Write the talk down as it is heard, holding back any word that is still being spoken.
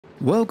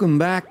Welcome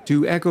back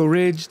to Echo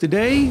Ridge.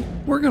 Today,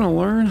 we're going to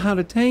learn how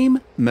to tame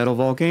metal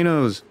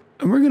volcanoes.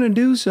 And we're going to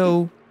do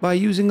so by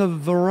using a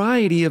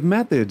variety of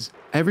methods.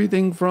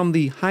 Everything from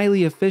the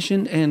highly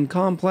efficient and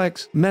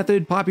complex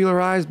method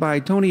popularized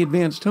by Tony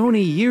Advanced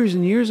Tony years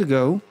and years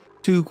ago,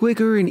 to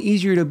quicker and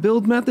easier to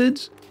build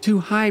methods, to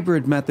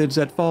hybrid methods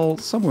that fall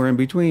somewhere in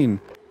between.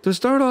 To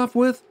start off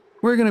with,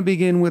 we're going to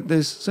begin with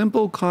this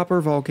simple copper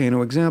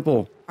volcano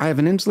example. I have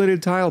an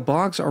insulated tile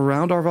box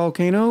around our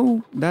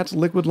volcano that's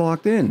liquid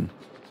locked in.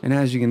 And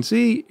as you can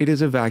see, it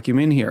is a vacuum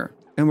in here.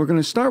 And we're going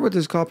to start with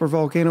this copper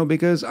volcano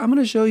because I'm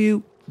going to show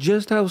you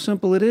just how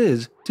simple it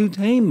is to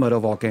tame metal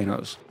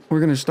volcanoes. We're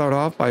going to start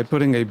off by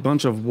putting a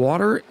bunch of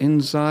water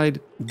inside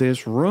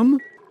this room.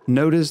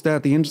 Notice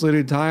that the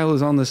insulated tile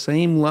is on the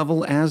same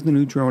level as the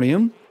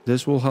neutronium.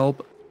 This will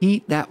help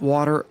heat that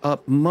water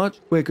up much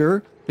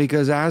quicker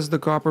because as the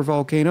copper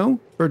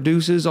volcano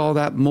produces all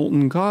that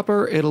molten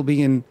copper, it'll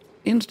be in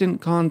instant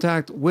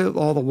contact with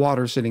all the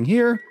water sitting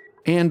here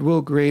and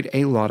will create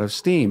a lot of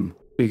steam.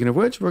 Speaking of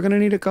which, we're going to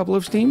need a couple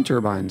of steam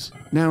turbines.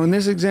 Now in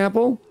this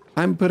example,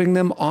 I'm putting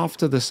them off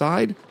to the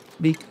side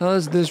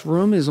because this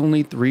room is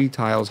only 3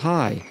 tiles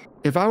high.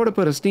 If I were to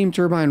put a steam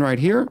turbine right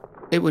here,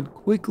 it would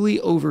quickly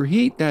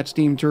overheat that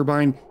steam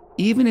turbine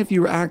even if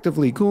you were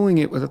actively cooling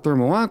it with a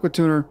thermal aqua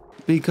tuner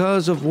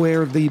because of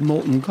where the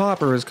molten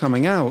copper is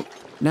coming out.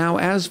 Now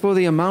as for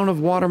the amount of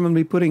water I'm going to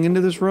be putting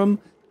into this room,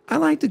 I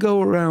like to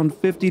go around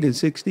 50 to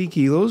 60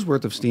 kilos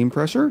worth of steam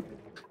pressure.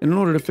 And in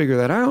order to figure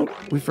that out,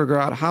 we figure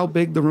out how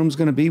big the room's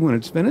going to be when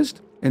it's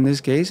finished. In this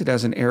case, it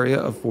has an area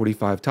of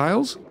 45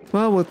 tiles.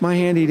 Well, with my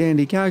handy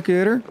dandy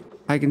calculator,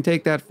 I can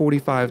take that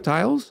 45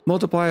 tiles,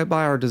 multiply it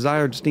by our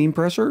desired steam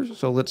pressure.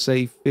 So let's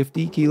say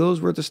 50 kilos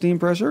worth of steam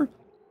pressure.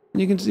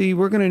 And you can see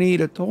we're going to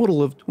need a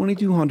total of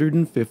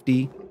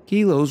 2,250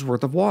 kilos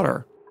worth of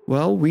water.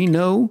 Well, we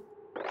know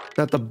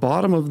that the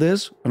bottom of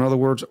this, in other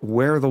words,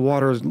 where the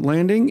water is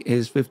landing,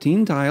 is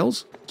 15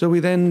 tiles. So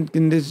we then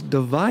can just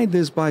divide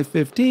this by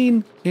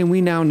 15, and we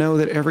now know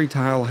that every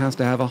tile has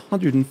to have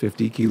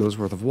 150 kilos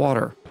worth of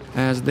water.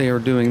 As they are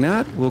doing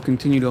that, we'll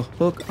continue to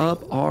hook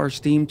up our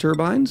steam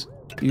turbines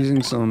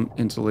using some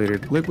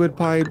insulated liquid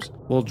pipes.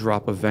 We'll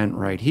drop a vent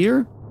right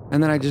here,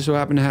 and then I just so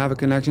happen to have a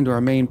connection to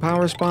our main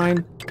power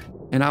spine,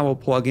 and I will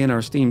plug in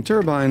our steam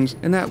turbines,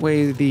 and that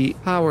way the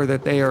power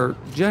that they are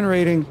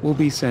generating will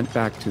be sent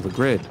back to the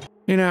grid.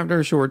 And after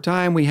a short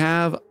time, we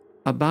have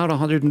about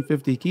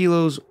 150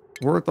 kilos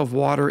worth of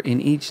water in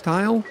each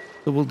tile.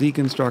 So we'll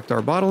deconstruct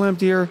our bottle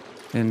emptier,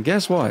 and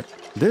guess what?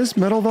 This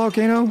metal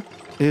volcano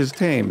is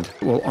tamed.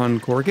 We'll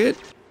uncork it,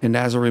 and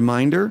as a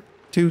reminder,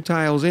 2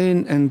 tiles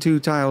in and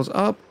 2 tiles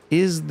up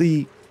is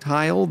the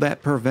tile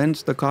that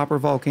prevents the copper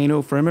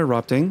volcano from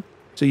erupting.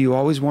 So you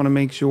always want to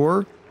make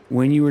sure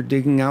when you are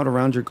digging out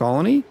around your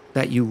colony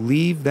that you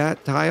leave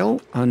that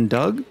tile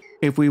undug.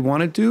 If we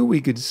wanted to,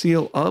 we could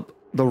seal up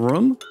the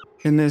room.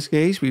 In this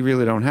case, we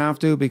really don't have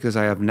to because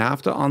I have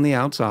naphtha on the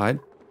outside,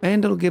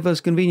 and it'll give us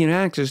convenient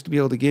access to be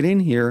able to get in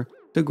here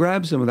to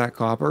grab some of that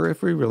copper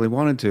if we really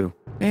wanted to.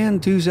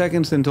 And 2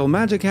 seconds until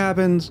magic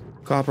happens,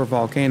 copper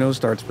volcano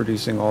starts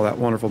producing all that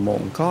wonderful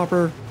molten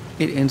copper.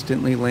 It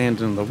instantly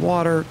lands in the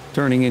water,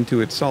 turning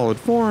into its solid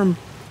form,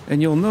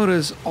 and you'll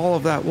notice all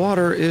of that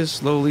water is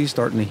slowly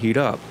starting to heat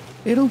up.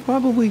 It'll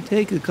probably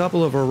take a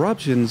couple of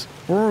eruptions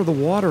for the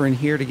water in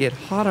here to get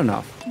hot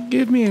enough.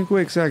 Give me a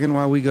quick second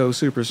while we go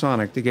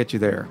supersonic to get you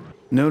there.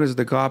 Notice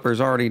the copper is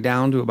already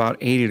down to about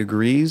 80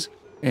 degrees,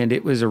 and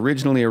it was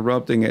originally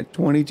erupting at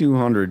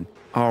 2200.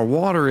 Our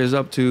water is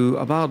up to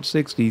about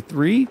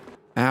 63.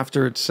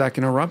 After its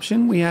second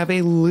eruption, we have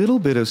a little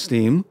bit of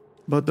steam,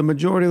 but the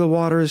majority of the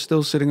water is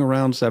still sitting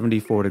around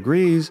 74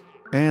 degrees,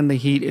 and the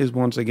heat is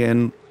once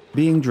again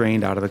being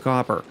drained out of the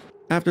copper.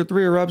 After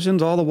 3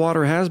 eruptions, all the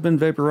water has been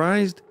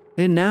vaporized,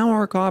 and now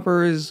our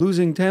copper is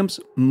losing temps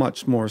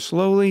much more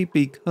slowly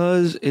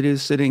because it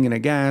is sitting in a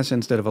gas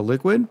instead of a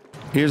liquid.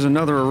 Here's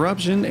another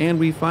eruption, and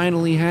we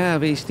finally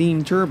have a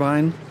steam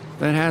turbine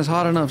that has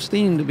hot enough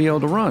steam to be able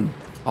to run.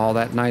 All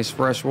that nice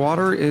fresh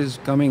water is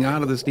coming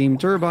out of the steam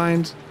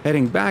turbines,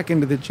 heading back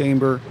into the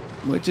chamber,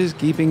 which is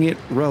keeping it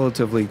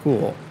relatively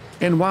cool.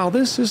 And while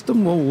this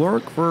system will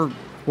work for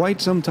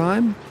quite some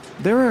time,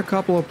 there are a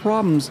couple of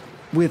problems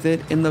with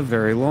it in the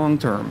very long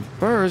term.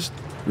 First,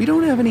 we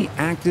don't have any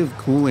active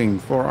cooling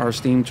for our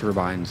steam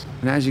turbines.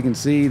 And as you can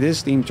see, this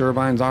steam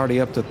turbine's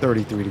already up to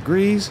 33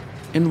 degrees.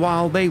 And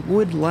while they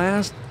would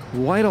last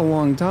quite a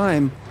long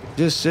time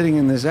just sitting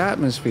in this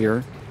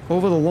atmosphere,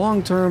 over the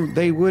long term,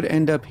 they would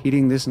end up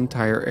heating this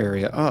entire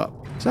area up.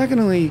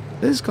 Secondly,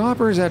 this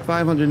copper is at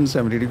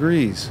 570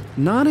 degrees.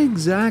 Not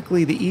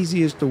exactly the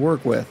easiest to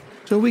work with.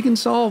 So we can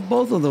solve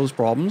both of those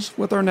problems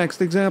with our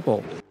next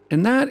example.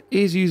 And that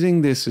is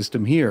using this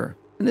system here.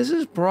 And this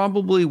is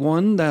probably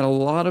one that a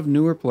lot of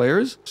newer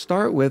players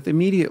start with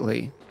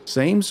immediately.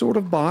 Same sort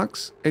of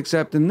box,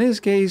 except in this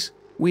case,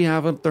 we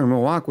have a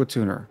thermal aqua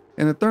tuner.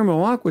 And the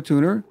thermal aqua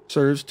tuner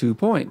serves 2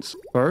 points.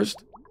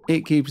 First,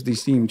 it keeps the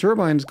steam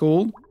turbines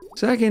cold.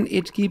 Second,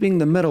 it's keeping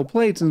the metal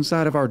plates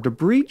inside of our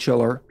debris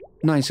chiller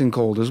nice and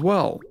cold as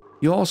well.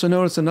 You'll also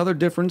notice another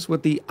difference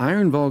with the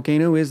iron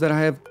volcano is that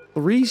I have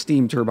 3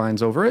 steam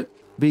turbines over it.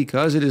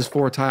 Because it is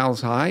 4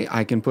 tiles high,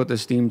 I can put the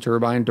steam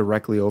turbine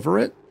directly over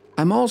it.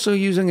 I'm also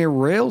using a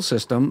rail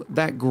system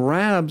that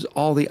grabs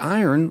all the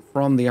iron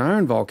from the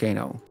iron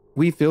volcano.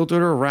 We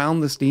filtered around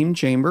the steam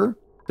chamber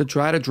to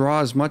try to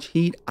draw as much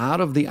heat out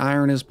of the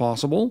iron as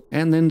possible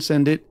and then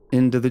send it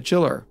into the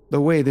chiller. The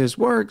way this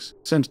works,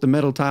 since the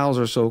metal tiles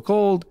are so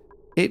cold,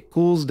 it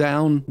cools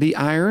down the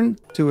iron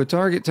to a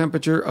target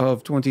temperature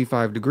of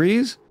 25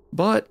 degrees,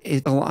 but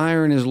if the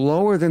iron is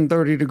lower than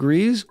 30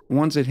 degrees,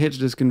 once it hits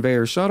this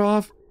conveyor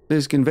shutoff,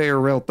 this conveyor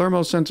rail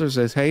thermosensor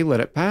says, hey,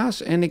 let it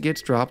pass, and it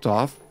gets dropped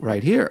off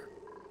right here.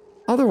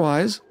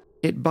 Otherwise,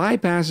 it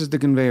bypasses the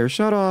conveyor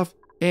shutoff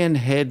and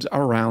heads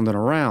around and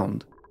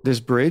around. This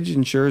bridge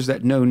ensures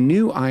that no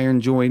new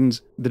iron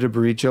joins the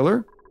debris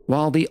chiller,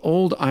 while the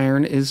old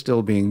iron is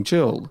still being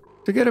chilled.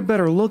 To get a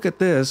better look at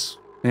this,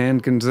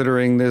 and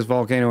considering this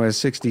volcano has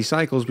 60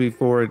 cycles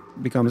before it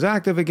becomes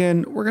active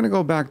again, we're going to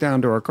go back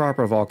down to our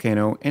copper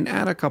volcano and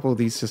add a couple of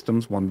these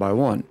systems one by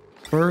one.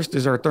 First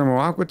is our thermo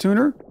aqua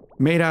tuner,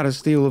 made out of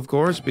steel of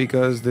course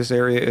because this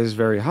area is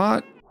very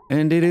hot,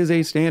 and it is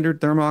a standard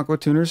thermo aqua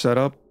tuner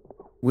setup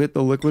with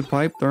the liquid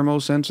pipe thermo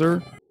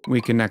sensor. We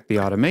connect the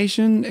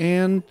automation,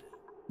 and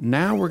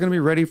now we're going to be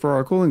ready for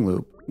our cooling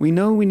loop. We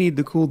know we need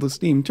to cool the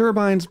steam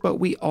turbines, but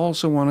we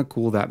also want to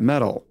cool that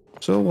metal.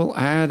 So we'll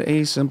add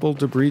a simple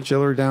debris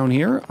chiller down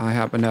here. I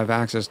happen to have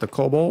access to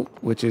cobalt,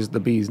 which is the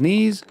bee's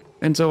knees,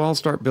 and so I'll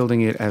start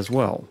building it as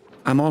well.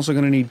 I'm also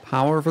going to need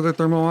power for the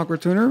thermo aqua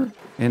tuner,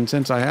 and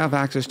since I have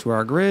access to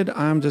our grid,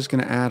 I'm just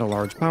going to add a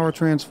large power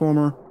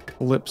transformer,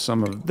 flip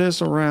some of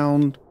this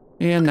around,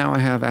 and now I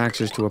have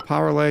access to a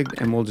power leg,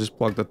 and we'll just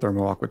plug the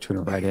thermo aqua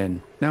tuner right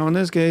in. Now in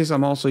this case,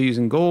 I'm also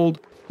using gold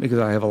because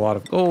I have a lot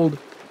of gold,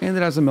 and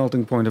it has a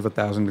melting point of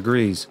 1,000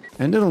 degrees.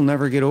 And it'll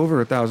never get over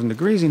 1,000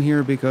 degrees in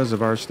here because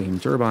of our steam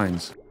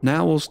turbines.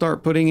 Now we'll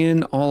start putting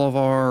in all of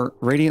our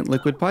radiant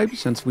liquid pipes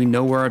since we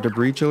know where our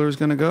debris chiller is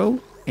going to go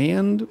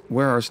and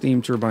where our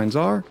steam turbines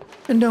are.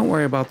 And don't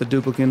worry about the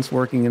duplicants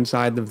working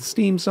inside the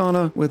steam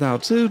sauna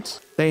without suits.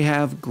 They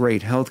have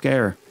great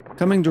healthcare.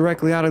 Coming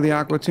directly out of the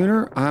aqua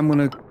tuner, I'm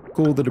going to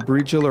cool the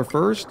debris chiller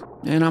first,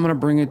 and I'm going to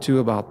bring it to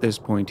about this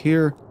point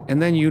here,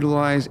 and then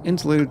utilize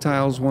insulated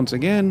tiles once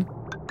again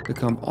to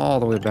come all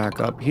the way back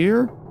up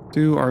here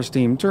to our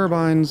steam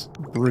turbines,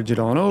 bridge it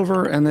on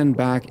over, and then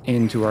back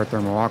into our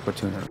thermo aqua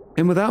tuner.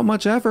 And without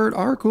much effort,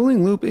 our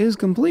cooling loop is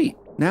complete.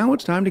 Now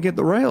it's time to get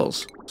the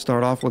rails.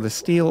 Start off with a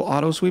steel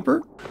auto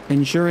sweeper,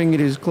 ensuring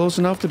it is close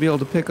enough to be able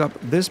to pick up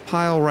this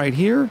pile right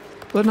here,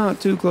 but not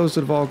too close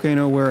to the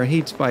volcano where a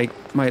heat spike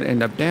might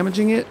end up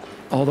damaging it.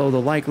 Although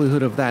the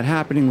likelihood of that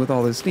happening with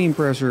all this steam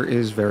pressure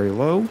is very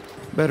low,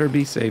 better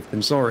be safe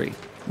than sorry.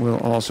 We'll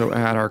also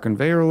add our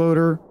conveyor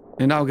loader,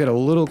 and I'll get a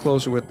little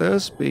closer with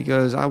this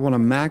because I want to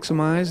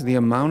maximize the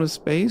amount of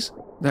space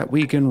that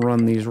we can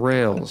run these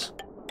rails.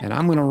 And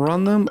I'm going to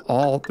run them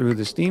all through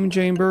the steam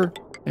chamber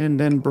and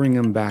then bring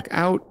them back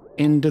out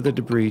into the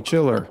debris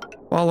chiller,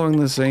 following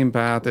the same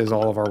path as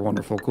all of our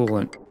wonderful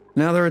coolant.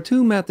 Now there are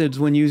 2 methods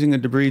when using a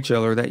debris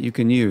chiller that you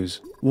can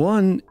use.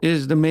 One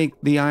is to make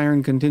the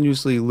iron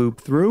continuously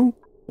loop through,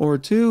 or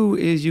 2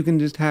 is you can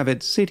just have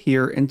it sit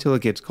here until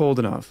it gets cold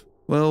enough.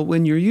 Well,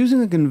 when you're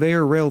using a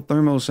conveyor rail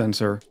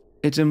thermosensor,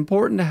 it's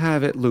important to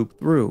have it loop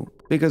through,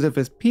 because if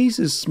a piece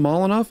is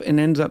small enough and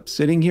ends up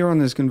sitting here on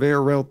this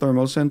conveyor rail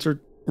thermosensor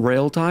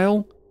rail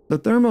tile, the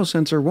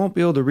thermosensor won't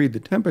be able to read the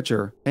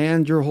temperature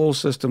and your whole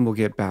system will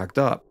get backed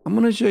up. I'm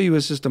going to show you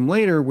a system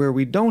later where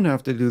we don't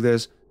have to do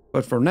this,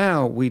 but for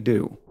now we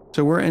do.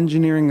 So we're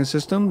engineering a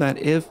system that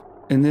if,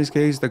 in this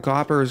case, the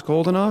copper is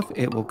cold enough,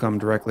 it will come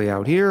directly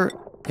out here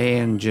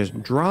and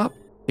just drop.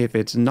 If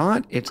it's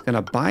not, it's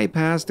going to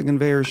bypass the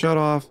conveyor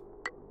shutoff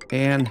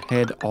and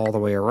head all the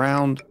way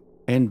around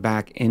and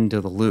back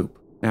into the loop.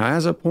 Now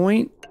as a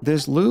point,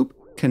 this loop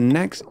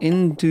connects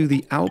into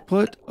the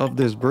output of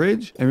this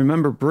bridge. And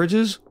remember,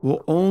 bridges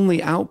will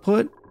only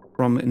output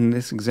from, in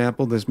this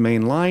example, this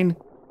main line,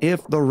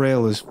 if the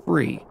rail is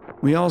free.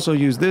 We also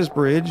use this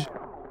bridge,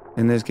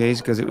 in this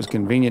case, because it was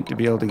convenient to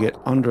be able to get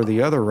under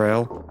the other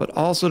rail, but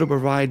also to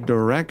provide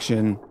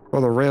direction for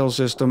the rail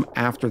system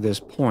after this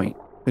point.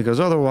 Because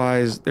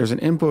otherwise, there's an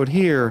input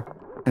here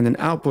and an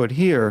output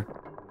here,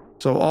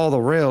 so all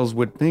the rails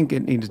would think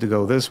it needs to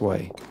go this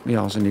way. We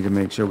also need to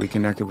make sure we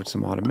connect it with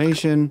some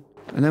automation.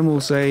 And then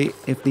we'll say,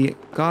 if the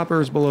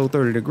copper is below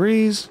 30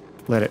 degrees,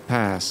 let it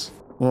pass.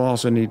 We'll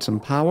also need some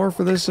power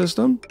for this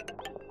system.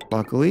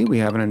 Luckily, we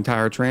have an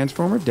entire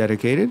transformer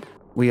dedicated.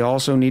 We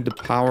also need to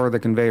power the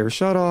conveyor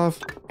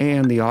shutoff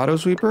and the auto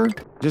sweeper.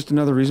 Just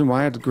another reason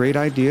why it's a great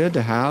idea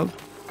to have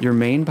your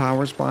main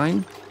power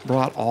spine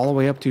brought all the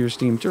way up to your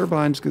steam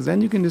turbines, because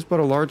then you can just put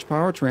a large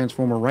power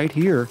transformer right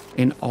here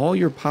and all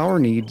your power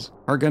needs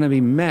are going to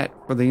be met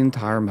for the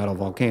entire metal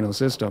volcano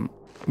system.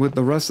 With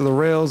the rest of the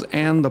rails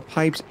and the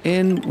pipes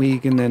in, we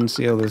can then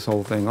seal this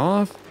whole thing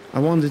off. I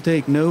wanted to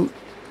take note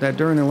that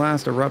during the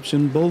last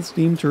eruption, both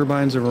steam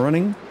turbines are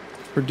running,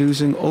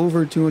 producing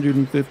over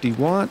 250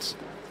 watts.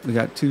 We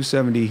got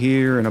 270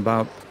 here and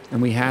about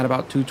and we had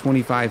about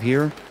 225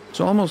 here.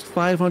 So almost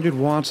 500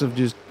 watts of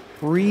just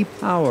free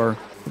power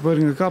for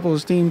putting a couple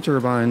of steam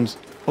turbines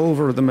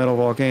over the metal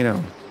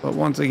volcano. But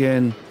once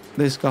again,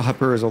 this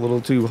copper is a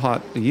little too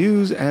hot to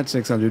use at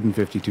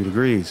 652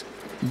 degrees.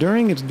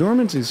 During its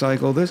dormancy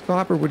cycle, this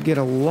copper would get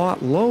a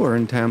lot lower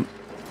in temp,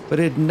 but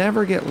it'd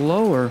never get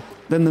lower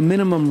than the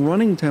minimum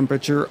running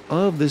temperature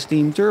of the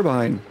steam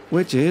turbine,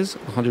 which is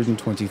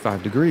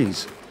 125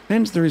 degrees.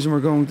 Hence the reason we're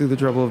going through the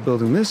trouble of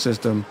building this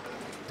system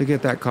to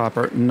get that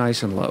copper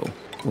nice and low.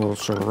 We'll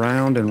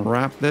surround and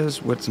wrap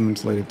this with some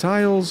insulated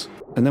tiles,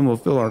 and then we'll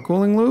fill our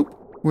cooling loop.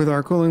 With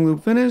our cooling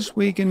loop finished,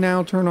 we can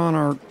now turn on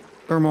our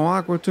thermal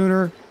aqua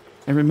tuner.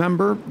 And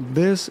remember,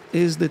 this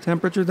is the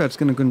temperature that's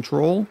going to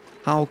control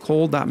how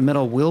cold that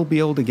metal will be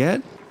able to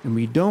get. And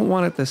we don't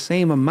want it the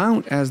same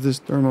amount as this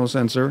thermo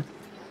sensor.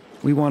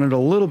 We want it a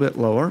little bit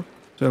lower.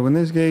 So in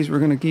this case, we're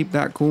going to keep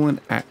that coolant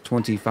at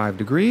 25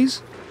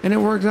 degrees. And it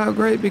works out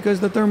great because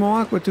the thermal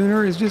aqua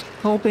tuner is just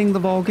helping the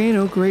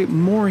volcano create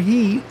more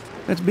heat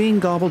that's being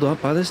gobbled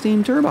up by the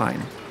steam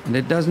turbine. And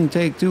it doesn't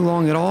take too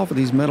long at all for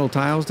these metal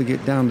tiles to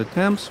get down to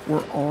temps.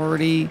 We're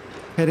already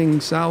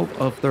heading south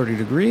of 30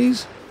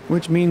 degrees,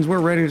 which means we're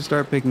ready to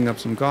start picking up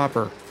some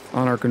copper.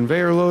 On our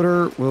conveyor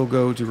loader, we'll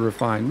go to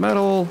refined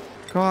metal,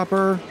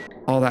 copper.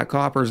 All that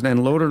copper is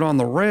then loaded on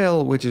the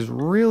rail, which is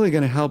really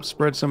going to help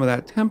spread some of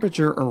that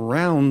temperature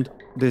around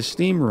this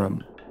steam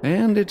room.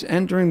 And it's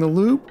entering the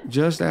loop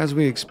just as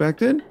we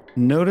expected.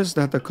 Notice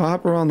that the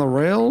copper on the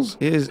rails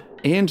is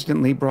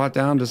instantly brought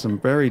down to some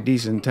very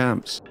decent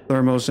temps.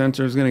 Thermo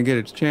sensor is going to get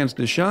its chance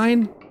to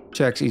shine,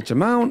 checks each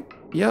amount.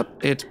 Yep,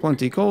 it's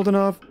plenty cold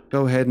enough.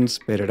 Go ahead and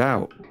spit it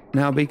out.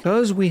 Now,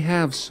 because we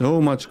have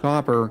so much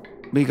copper,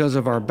 because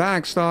of our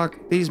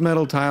backstock, these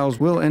metal tiles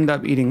will end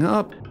up eating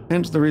up,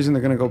 hence the reason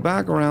they're going to go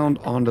back around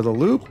onto the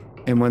loop.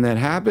 And when that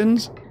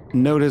happens,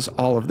 notice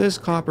all of this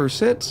copper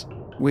sits,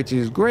 which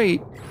is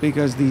great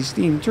because these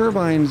steam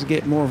turbines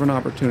get more of an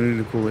opportunity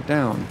to cool it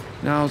down.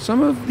 Now,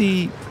 some of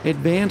the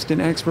advanced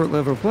and expert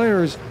level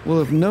players will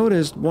have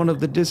noticed one of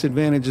the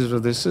disadvantages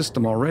of this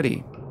system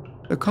already.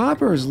 The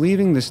copper is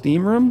leaving the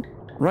steam room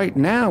right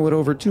now at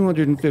over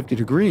 250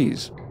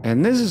 degrees,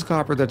 and this is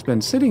copper that's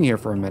been sitting here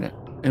for a minute.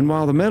 And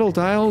while the metal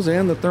tiles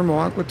and the thermal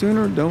aqua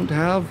tuner don't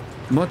have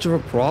much of a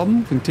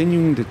problem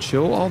continuing to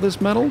chill all this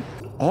metal,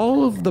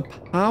 all of the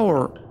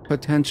power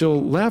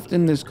potential left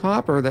in this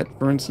copper that,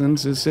 for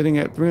instance, is sitting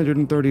at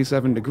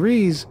 337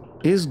 degrees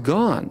is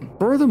gone.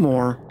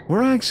 Furthermore,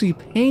 we're actually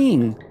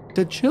paying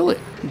to chill it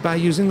by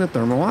using the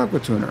thermal aqua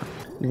tuner.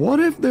 What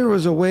if there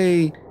was a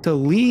way to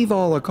leave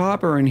all the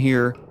copper in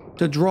here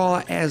to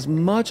draw as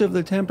much of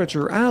the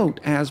temperature out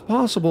as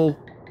possible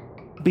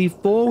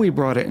before we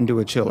brought it into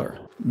a chiller?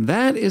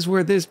 That is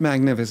where this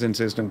magnificent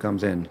system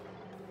comes in.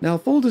 Now,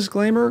 full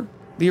disclaimer,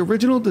 the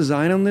original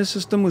design on this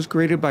system was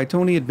created by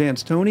Tony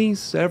Advanced Tony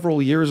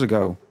several years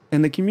ago,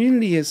 and the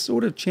community has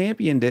sort of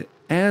championed it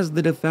as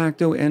the de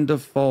facto and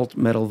default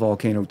metal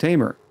volcano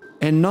tamer.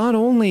 And not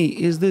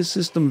only is this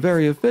system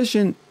very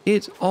efficient,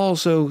 it's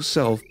also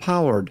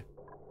self-powered.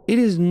 It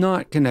is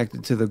not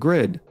connected to the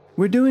grid.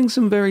 We're doing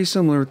some very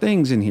similar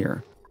things in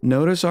here.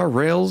 Notice our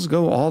rails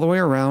go all the way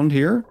around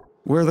here,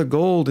 where the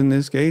gold in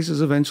this case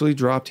is eventually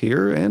dropped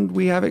here, and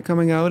we have it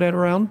coming out at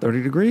around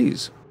 30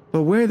 degrees.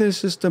 But where this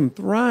system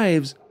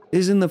thrives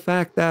is in the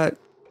fact that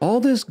all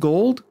this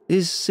gold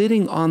is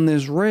sitting on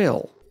this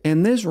rail,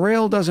 and this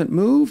rail doesn't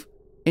move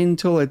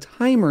until a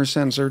timer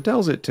sensor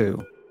tells it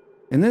to.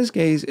 In this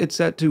case, it's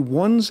set to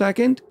 1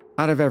 second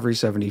out of every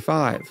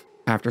 75.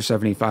 After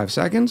 75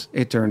 seconds,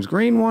 it turns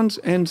green once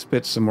and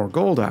spits some more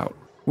gold out,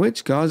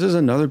 which causes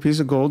another piece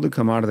of gold to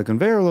come out of the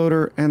conveyor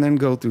loader and then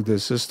go through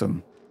this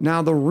system.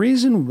 Now, the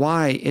reason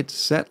why it's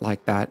set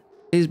like that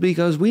is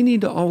because we need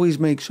to always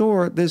make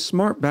sure this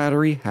smart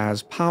battery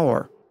has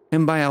power.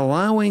 And by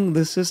allowing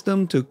the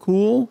system to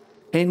cool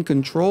and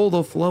control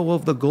the flow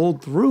of the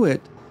gold through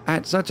it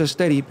at such a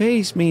steady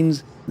pace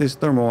means this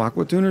thermal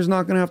aqua tuner is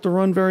not going to have to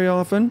run very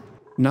often.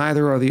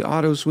 Neither are the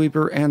auto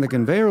sweeper and the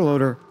conveyor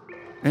loader.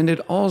 And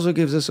it also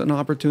gives us an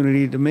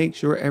opportunity to make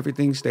sure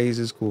everything stays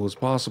as cool as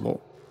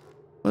possible.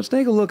 Let's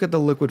take a look at the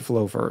liquid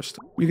flow first.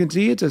 You can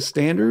see it's a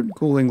standard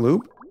cooling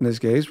loop. In this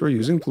case, we're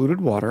using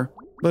polluted water.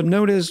 But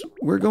notice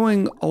we're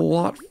going a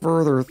lot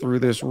further through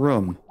this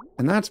room.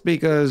 And that's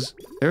because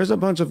there's a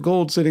bunch of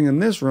gold sitting in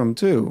this room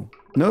too.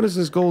 Notice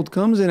this gold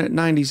comes in at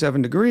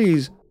 97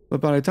 degrees,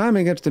 but by the time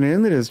it gets to the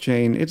end of this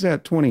chain, it's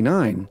at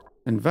 29.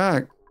 In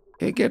fact,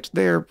 it gets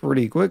there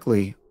pretty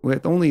quickly,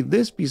 with only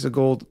this piece of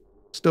gold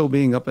still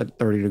being up at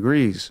 30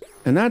 degrees.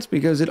 And that's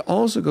because it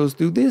also goes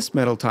through this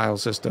metal tile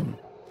system,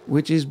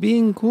 which is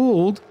being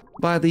cooled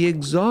by the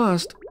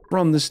exhaust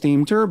from the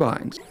steam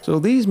turbines. So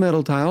these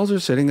metal tiles are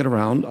sitting at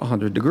around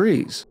 100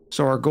 degrees.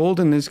 So our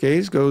gold in this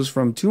case goes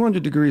from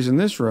 200 degrees in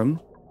this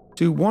room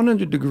to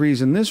 100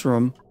 degrees in this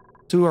room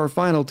to our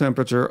final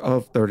temperature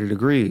of 30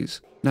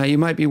 degrees. Now you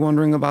might be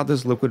wondering about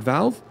this liquid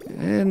valve,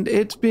 and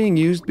it's being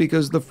used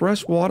because the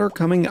fresh water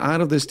coming out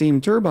of the steam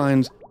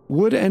turbines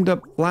would end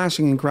up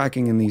flashing and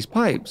cracking in these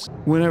pipes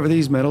whenever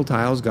these metal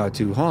tiles got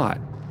too hot.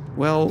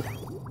 Well,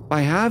 by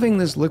having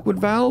this liquid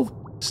valve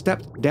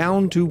stepped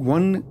down to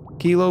 1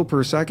 kilo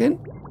per second,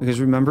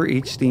 because remember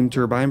each steam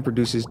turbine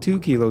produces 2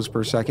 kilos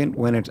per second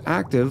when it's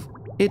active,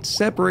 it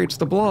separates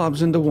the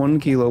blobs into 1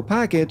 kilo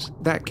packets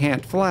that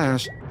can't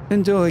flash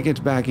until it gets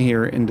back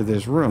here into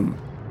this room.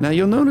 Now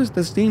you'll notice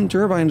the steam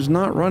turbine is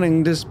not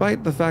running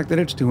despite the fact that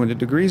it's 200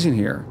 degrees in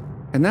here.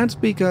 And that's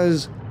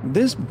because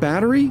this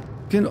battery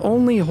can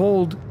only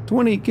hold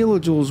 20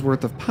 kilojoules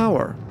worth of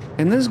power.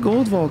 And this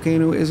gold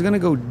volcano is going to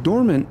go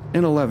dormant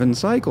in 11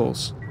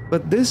 cycles.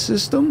 But this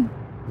system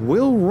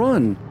will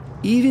run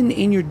even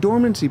in your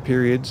dormancy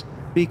periods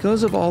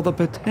because of all the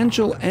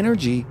potential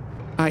energy,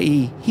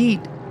 i.e. heat,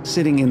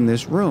 sitting in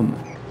this room.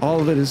 All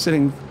of it is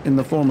sitting in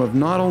the form of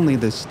not only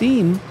the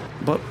steam,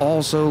 but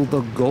also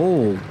the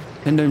gold.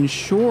 And to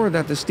ensure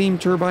that the steam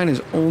turbine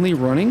is only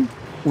running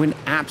when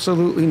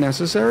absolutely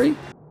necessary,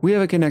 we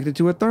have it connected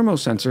to a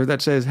thermosensor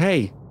that says,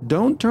 hey,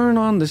 don't turn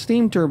on the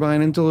steam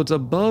turbine until it's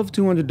above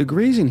 200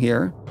 degrees in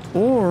here,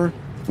 or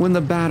when the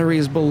battery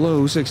is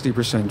below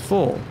 60%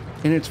 full.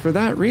 And it's for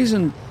that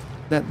reason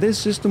that this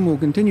system will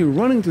continue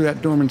running through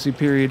that dormancy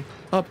period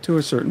up to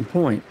a certain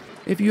point.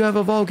 If you have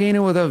a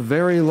volcano with a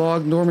very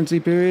long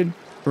dormancy period,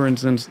 for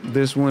instance,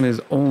 this one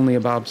is only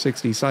about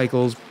 60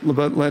 cycles,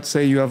 but let's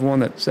say you have one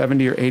that's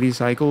 70 or 80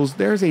 cycles,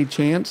 there's a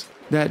chance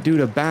that due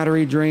to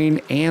battery drain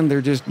and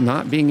there just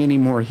not being any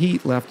more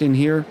heat left in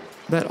here,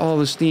 that all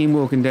the steam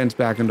will condense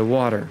back into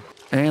water,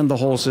 and the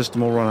whole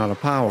system will run out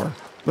of power.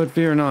 But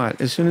fear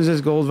not, as soon as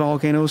this gold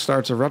volcano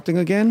starts erupting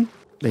again,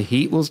 the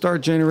heat will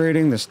start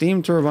generating, the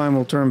steam turbine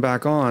will turn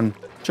back on,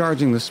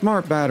 charging the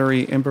smart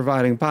battery and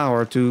providing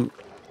power to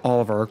all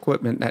of our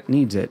equipment that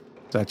needs it,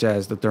 such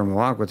as the thermal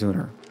aqua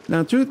tuner.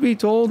 Now, truth be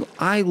told,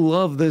 I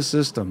love this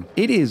system.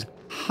 It is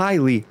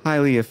highly,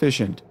 highly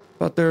efficient.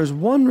 But there's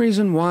one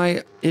reason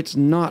why it's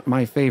not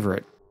my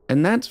favorite,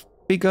 and that's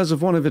because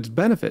of one of its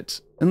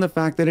benefits, and the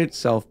fact that it's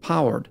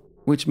self-powered,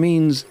 which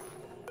means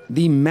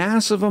the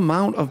massive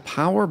amount of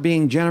power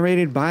being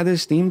generated by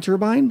this steam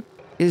turbine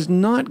is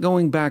not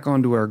going back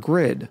onto our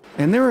grid.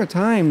 And there are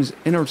times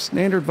in our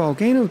standard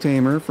volcano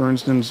tamer, for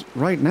instance,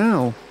 right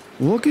now,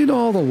 look at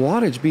all the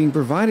wattage being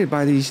provided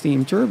by these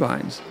steam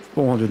turbines.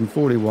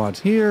 440 watts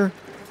here,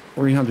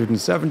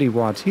 370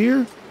 watts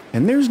here,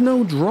 and there's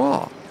no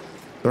draw.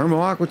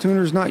 Thermal aqua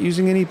tuner's not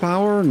using any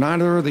power,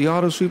 neither the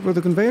auto sweep or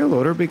the conveyor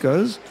loader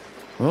because,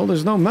 well,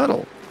 there's no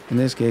metal. In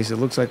this case, it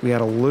looks like we had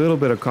a little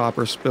bit of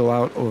copper spill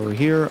out over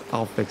here.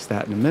 I'll fix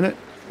that in a minute.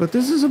 But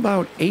this is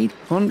about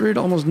 800,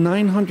 almost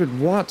 900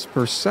 watts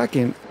per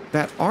second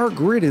that our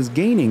grid is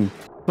gaining.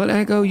 But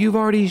Echo, you've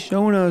already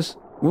shown us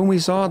when we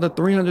saw the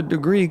 300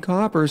 degree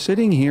copper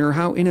sitting here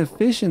how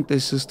inefficient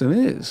this system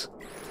is.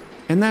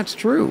 And that's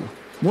true.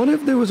 What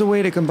if there was a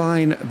way to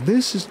combine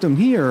this system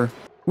here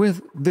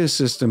with this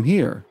system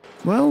here?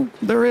 Well,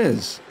 there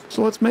is.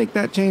 So let's make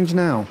that change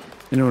now.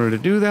 In order to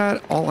do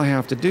that, all I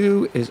have to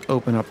do is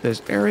open up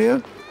this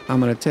area. I'm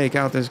going to take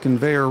out this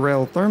conveyor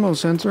rail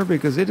thermosensor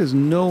because it is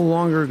no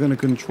longer going to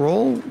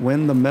control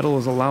when the metal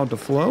is allowed to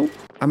flow.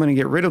 I'm going to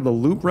get rid of the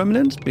loop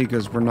remnants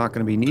because we're not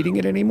going to be needing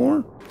it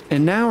anymore.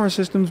 And now our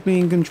system's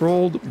being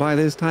controlled by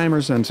this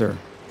timer sensor,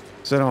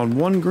 set on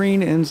 1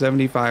 green and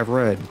 75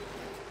 red.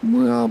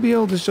 Well, I'll be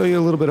able to show you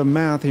a little bit of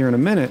math here in a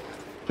minute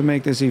to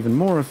make this even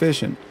more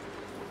efficient.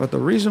 But the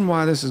reason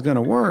why this is going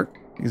to work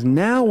is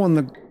now when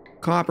the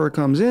copper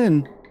comes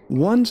in,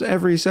 once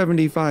every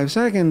 75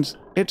 seconds,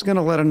 it's going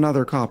to let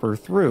another copper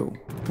through,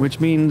 which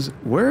means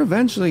we're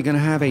eventually going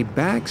to have a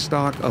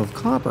backstock of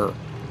copper,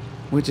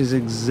 which is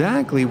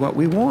exactly what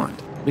we want,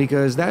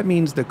 because that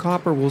means the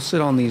copper will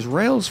sit on these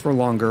rails for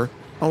longer,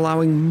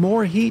 allowing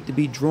more heat to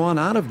be drawn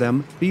out of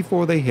them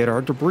before they hit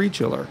our debris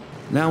chiller.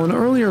 Now, an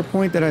earlier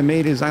point that I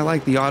made is I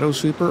like the auto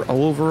sweeper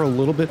over a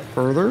little bit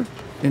further.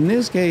 In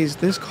this case,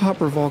 this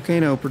copper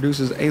volcano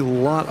produces a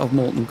lot of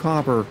molten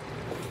copper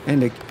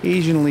and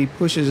occasionally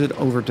pushes it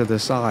over to the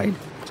side.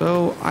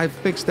 So I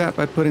fixed that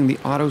by putting the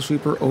auto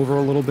sweeper over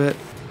a little bit.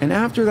 And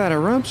after that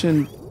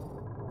eruption,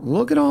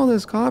 look at all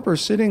this copper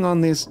sitting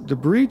on this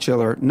debris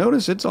chiller.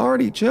 Notice it's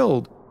already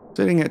chilled,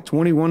 sitting at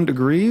 21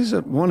 degrees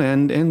at one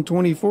end and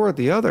 24 at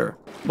the other.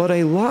 But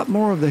a lot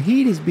more of the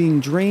heat is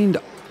being drained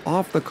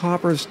off the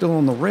copper still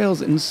on the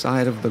rails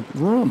inside of the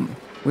room,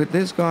 with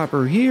this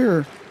copper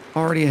here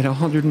already at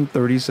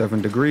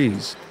 137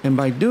 degrees. And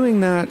by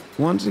doing that,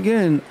 once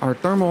again, our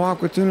thermal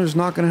aqua tuner is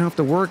not going to have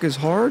to work as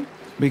hard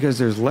because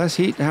there's less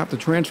heat to have to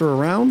transfer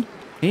around,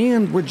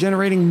 and we're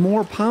generating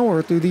more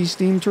power through these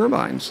steam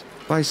turbines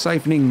by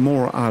siphoning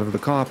more out of the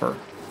copper.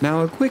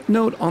 Now, a quick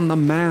note on the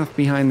math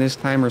behind this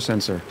timer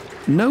sensor.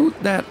 Note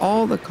that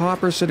all the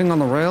copper sitting on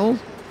the rails,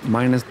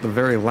 minus the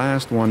very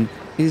last one,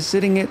 is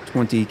sitting at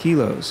 20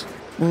 kilos.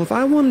 Well, if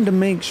I wanted to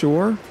make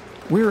sure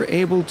we're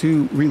able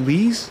to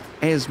release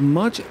as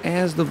much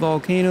as the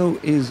volcano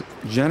is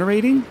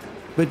generating,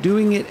 but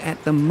doing it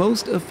at the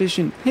most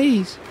efficient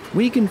pace,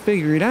 we can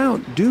figure it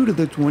out due to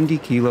the 20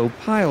 kilo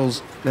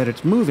piles that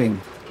it's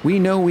moving. We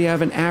know we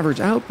have an average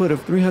output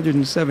of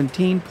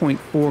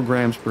 317.4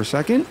 grams per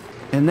second,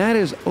 and that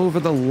is over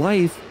the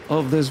life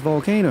of this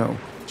volcano.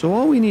 So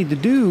all we need to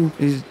do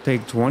is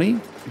take 20,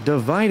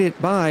 divide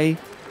it by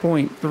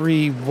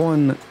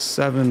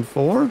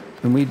 0.3174,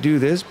 and we do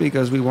this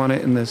because we want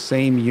it in the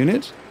same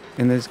unit,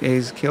 in this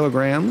case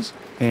kilograms,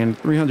 and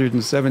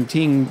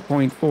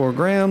 317.4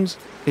 grams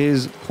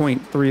is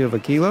 0.3 of a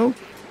kilo.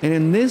 And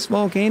in this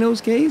volcano's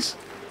case,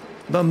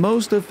 the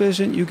most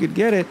efficient you could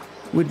get it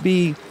would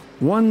be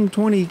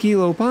 120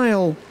 kilo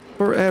pile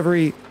for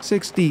every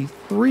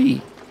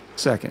 63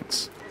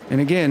 seconds. And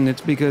again,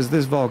 it's because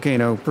this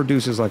volcano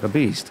produces like a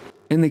beast.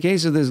 In the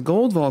case of this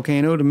gold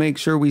volcano, to make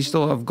sure we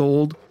still have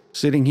gold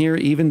sitting here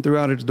even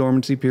throughout its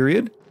dormancy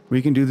period,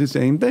 we can do the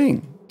same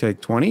thing. Take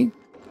 20,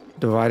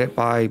 divide it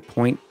by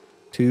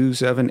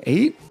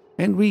 0.278,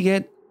 and we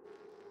get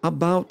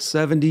about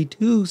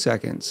 72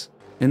 seconds.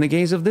 In the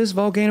case of this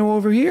volcano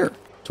over here,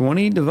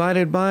 20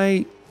 divided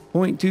by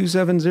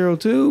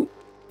 0.2702,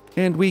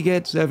 and we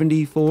get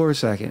 74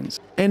 seconds.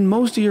 And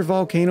most of your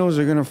volcanoes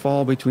are going to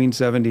fall between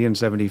 70 and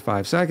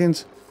 75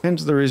 seconds.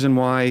 Hence the reason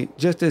why,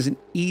 just as an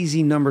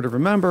easy number to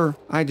remember,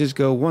 I just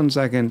go 1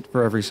 second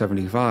for every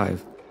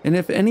 75. And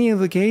if any of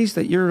the case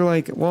that you're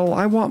like, well,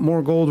 I want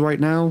more gold right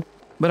now,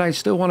 but I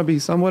still want to be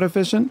somewhat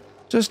efficient,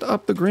 just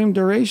up the green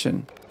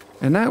duration.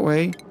 And that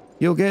way,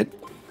 you'll get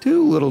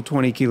 2 little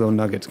 20 kilo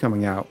nuggets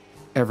coming out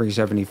every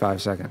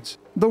 75 seconds.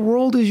 The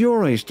world is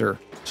your oyster.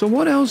 So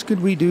what else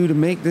could we do to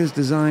make this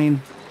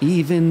design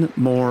even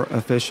more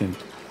efficient?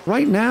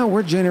 Right now,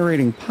 we're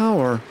generating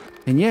power,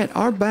 and yet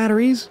our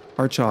batteries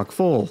are chock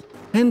full.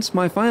 Hence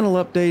my final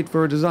update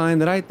for a design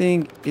that I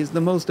think is the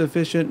most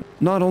efficient,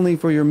 not only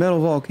for your metal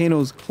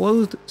volcano's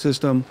closed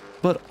system,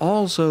 but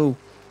also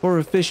for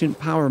efficient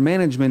power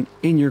management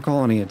in your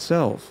colony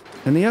itself.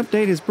 And the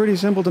update is pretty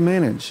simple to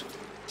manage.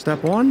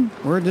 Step 1,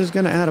 we're just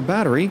going to add a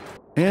battery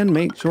and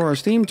make sure our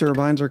steam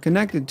turbines are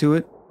connected to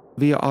it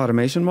via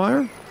automation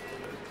wire.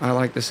 I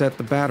like to set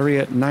the battery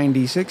at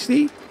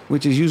 9060,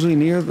 which is usually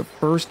near the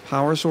first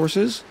power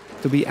sources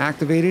to be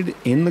activated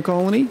in the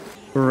colony.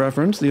 For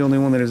reference, the only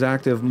one that is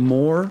active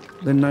more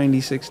than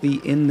 9060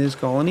 in this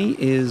colony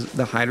is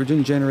the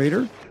hydrogen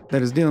generator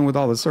that is dealing with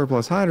all the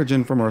surplus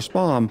hydrogen from our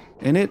SPOM,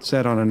 and it's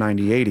set on a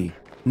 9080.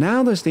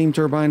 Now the steam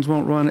turbines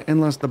won't run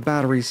unless the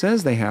battery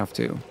says they have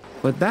to.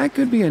 But that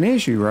could be an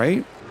issue,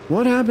 right?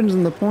 What happens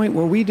in the point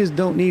where we just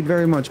don't need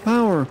very much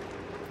power,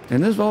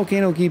 and this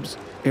volcano keeps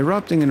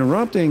erupting and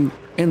erupting,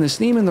 and the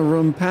steam in the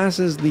room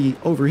passes the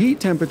overheat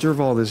temperature of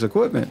all this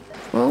equipment?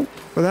 Well,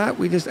 for that,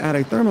 we just add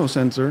a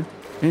thermosensor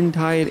and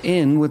tie it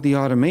in with the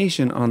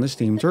automation on the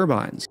steam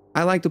turbines.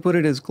 I like to put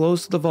it as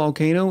close to the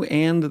volcano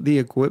and the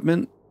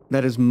equipment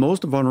that is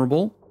most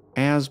vulnerable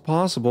as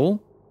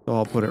possible. So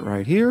I'll put it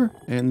right here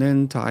and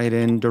then tie it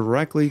in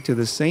directly to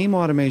the same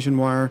automation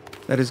wire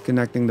that is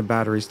connecting the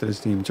batteries to the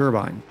steam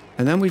turbine.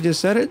 And then we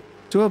just set it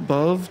to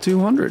above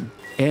 200.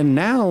 And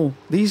now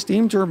these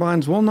steam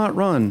turbines will not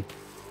run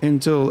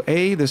until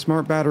A, the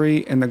smart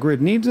battery and the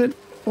grid needs it,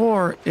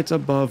 or it's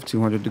above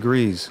 200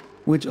 degrees,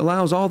 which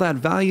allows all that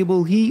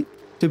valuable heat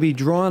to be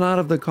drawn out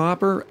of the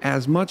copper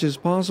as much as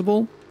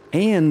possible,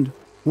 and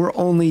we're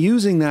only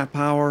using that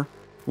power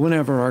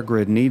whenever our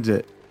grid needs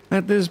it.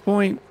 At this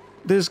point,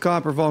 this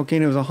copper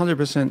volcano is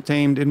 100%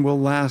 tamed and will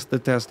last the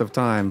test of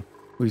time.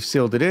 We've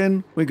sealed it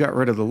in, we got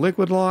rid of the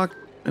liquid lock,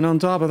 and on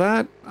top of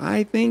that,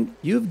 I think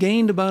you've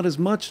gained about as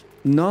much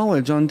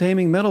knowledge on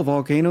taming metal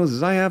volcanoes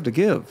as I have to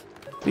give.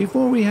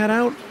 Before we head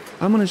out,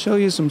 I'm going to show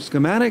you some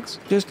schematics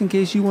just in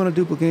case you want to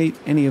duplicate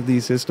any of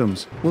these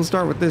systems. We'll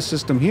start with this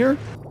system here.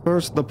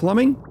 First, the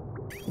plumbing.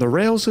 The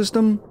rail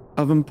system.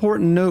 Of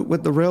important note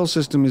with the rail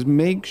system is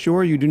make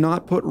sure you do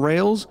not put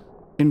rails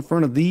in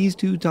front of these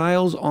 2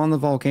 tiles on the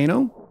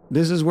volcano.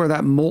 This is where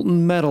that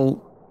molten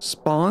metal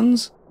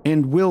spawns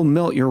and will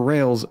melt your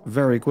rails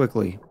very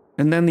quickly.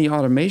 And then the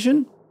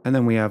automation, and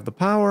then we have the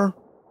power,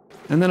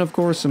 and then of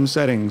course some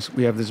settings.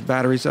 We have this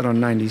battery set on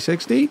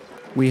 9060.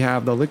 We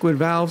have the liquid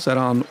valve set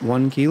on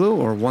 1 kilo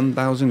or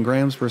 1000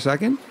 grams per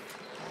second.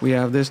 We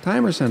have this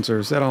timer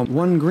sensor set on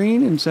 1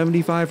 green and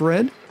 75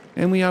 red.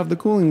 And we have the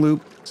cooling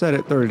loop set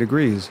at 30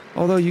 degrees,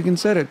 although you can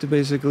set it to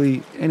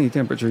basically any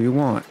temperature you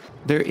want.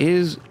 There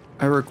is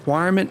a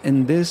requirement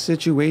in this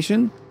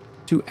situation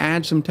to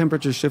add some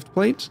temperature shift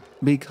plates.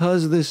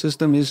 Because this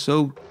system is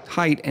so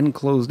tight and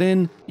closed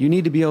in, you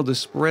need to be able to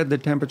spread the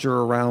temperature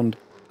around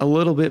a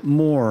little bit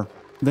more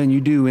than you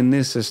do in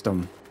this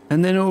system.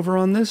 And then over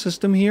on this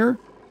system here,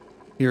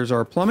 here's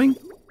our plumbing,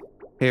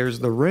 here's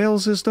the rail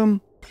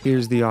system,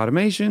 here's the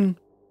automation,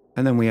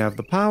 and then we have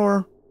the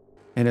power.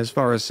 And as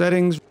far as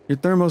settings, your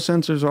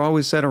thermosensors are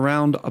always set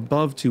around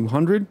above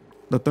 200.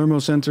 The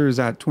thermosensor is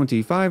at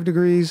 25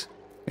 degrees,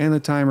 and the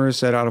timer is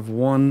set out of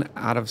 1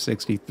 out of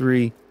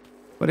 63.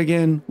 But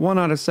again, 1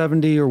 out of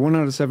 70 or 1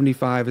 out of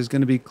 75 is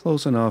going to be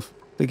close enough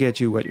to get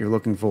you what you're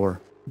looking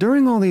for.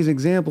 During all these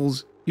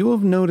examples, you will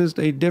have noticed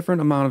a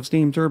different amount of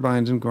steam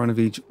turbines in front of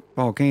each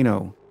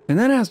volcano. And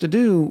that has to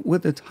do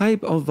with the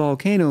type of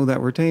volcano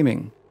that we're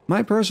taming.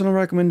 My personal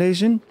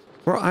recommendation,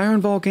 for iron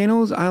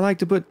volcanoes, I like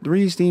to put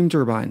 3 steam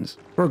turbines.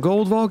 For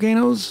gold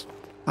volcanoes,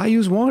 I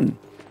use 1.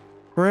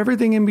 For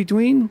everything in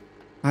between,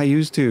 I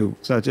used to,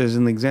 such as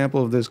in the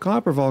example of this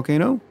copper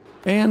volcano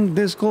and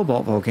this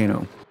cobalt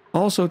volcano.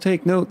 Also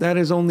take note that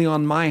is only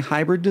on my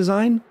hybrid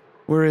design,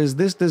 whereas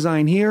this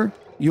design here,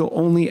 you'll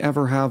only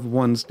ever have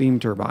one steam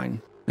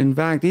turbine. In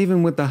fact,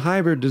 even with the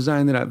hybrid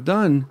design that I've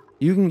done,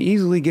 you can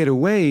easily get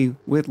away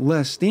with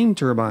less steam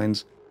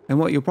turbines, and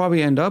what you'll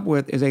probably end up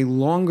with is a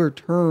longer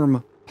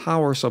term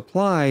power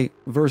supply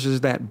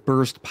versus that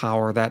burst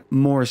power that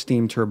more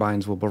steam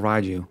turbines will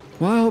provide you.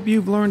 Well, I hope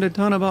you've learned a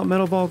ton about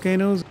metal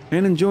volcanoes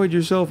and enjoyed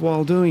yourself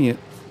while doing it.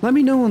 Let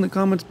me know in the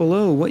comments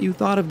below what you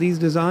thought of these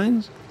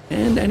designs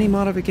and any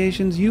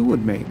modifications you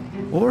would make,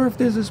 or if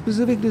there's a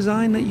specific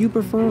design that you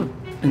prefer.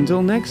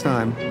 Until next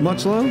time,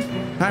 much love,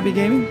 happy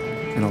gaming,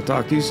 and I'll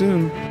talk to you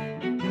soon.